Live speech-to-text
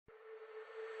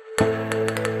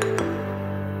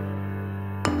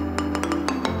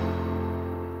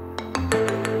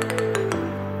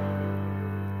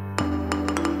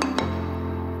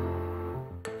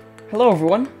Hello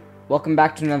everyone, welcome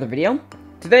back to another video.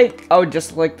 Today, I would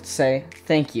just like to say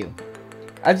thank you.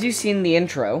 As you've seen in the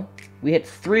intro, we hit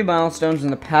 3 milestones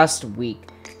in the past week,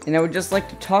 and I would just like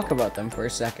to talk about them for a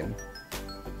second.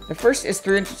 The first is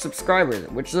 300 subscribers,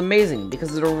 which is amazing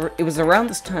because it was around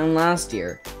this time last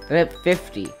year that I hit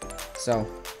 50. So,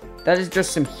 that is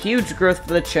just some huge growth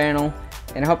for the channel,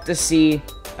 and I hope to see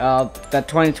that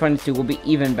 2022 will be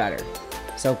even better.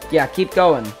 So, yeah, keep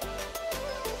going.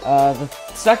 The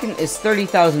second is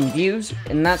 30,000 views,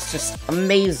 and that's just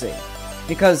amazing,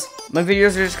 because my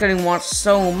videos are just getting watched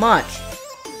so much.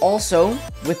 Also,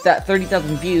 with that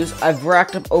 30,000 views, I've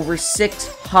racked up over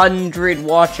 600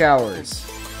 watch hours,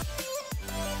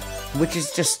 which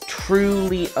is just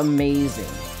truly amazing.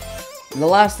 And the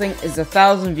last thing is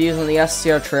 1,000 views on the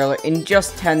SCR trailer in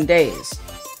just 10 days.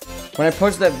 When I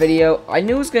posted that video, I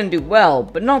knew it was going to do well,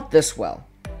 but not this well.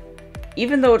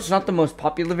 Even though it's not the most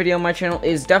popular video on my channel,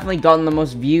 it has definitely gotten the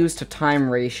most views to time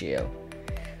ratio.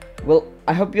 Well,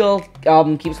 I hope you'll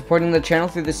keep supporting the channel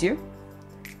through this year.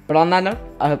 But on that note,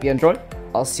 I hope you enjoyed.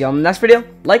 I'll see you on the next video.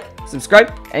 Like,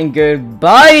 subscribe, and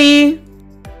goodbye!